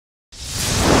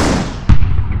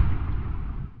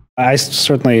I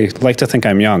certainly like to think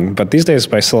I'm young, but these days,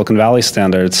 by Silicon Valley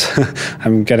standards,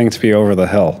 I'm getting to be over the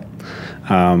hill.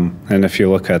 And if you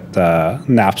look at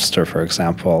Napster, for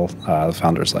example, the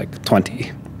founder's like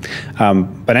 20.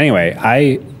 But anyway,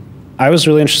 I was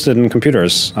really interested in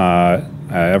computers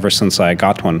ever since I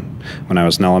got one when I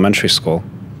was in elementary school.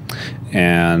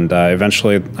 And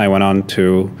eventually I went on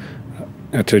to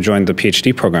join the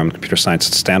PhD program in computer science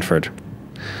at Stanford.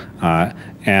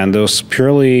 And it was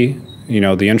purely,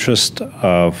 the interest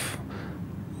of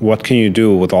what can you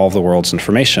do with all of the world's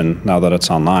information now that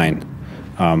it's online.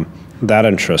 That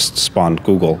interest spawned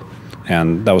Google,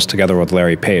 and that was together with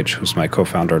Larry Page, who's my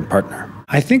co-founder and partner.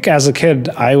 I think as a kid,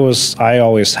 I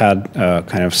always had a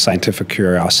kind of scientific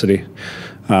curiosity.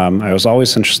 I was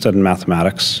always interested in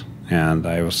mathematics, and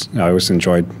I always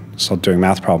enjoyed doing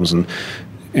math problems. And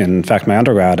in fact, my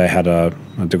undergrad, I had a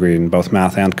degree in both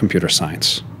math and computer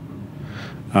science.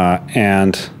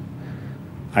 And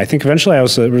I think eventually I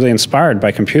was really inspired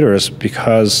by computers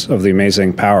because of the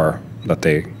amazing power that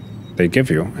they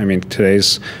give you. I mean,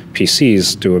 today's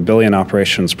PCs do 1 billion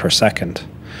operations per second.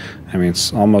 I mean,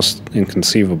 it's almost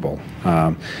inconceivable.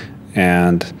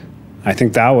 And I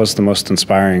think that was the most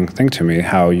inspiring thing to me,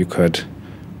 how you could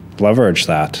leverage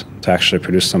that to actually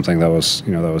produce something that was,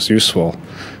 that was useful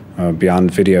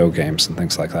beyond video games and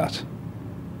things like that.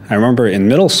 I remember in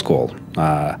middle school,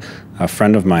 a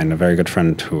friend of mine, a very good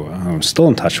friend who I'm still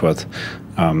in touch with,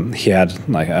 he had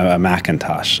like a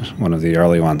Macintosh, one of the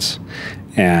early ones.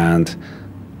 And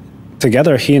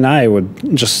together, he and I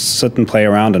would just sit and play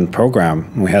around and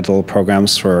program. We had little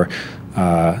programs for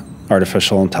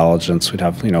artificial intelligence. We'd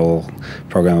have, a little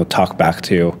program that would talk back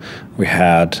to you. We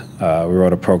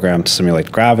wrote a program to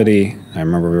simulate gravity. I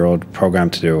remember we wrote a program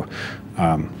to do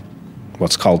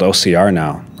what's called OCR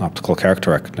now, optical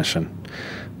character recognition.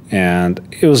 And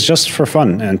it was just for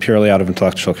fun and purely out of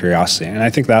intellectual curiosity. And I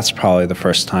think that's probably the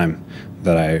first time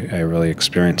that I really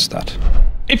experienced that.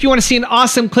 If you want to see an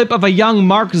awesome clip of a young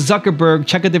Mark Zuckerberg,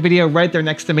 check out the video right there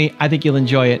next to me. I think you'll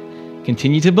enjoy it.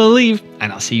 Continue to believe,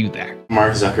 and I'll see you there.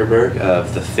 Mark Zuckerberg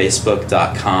of the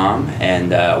Facebook.com,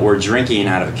 and we're drinking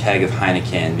out of a keg of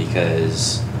Heineken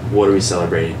because what are we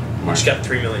celebrating, Mark? Just got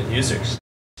 3 million users.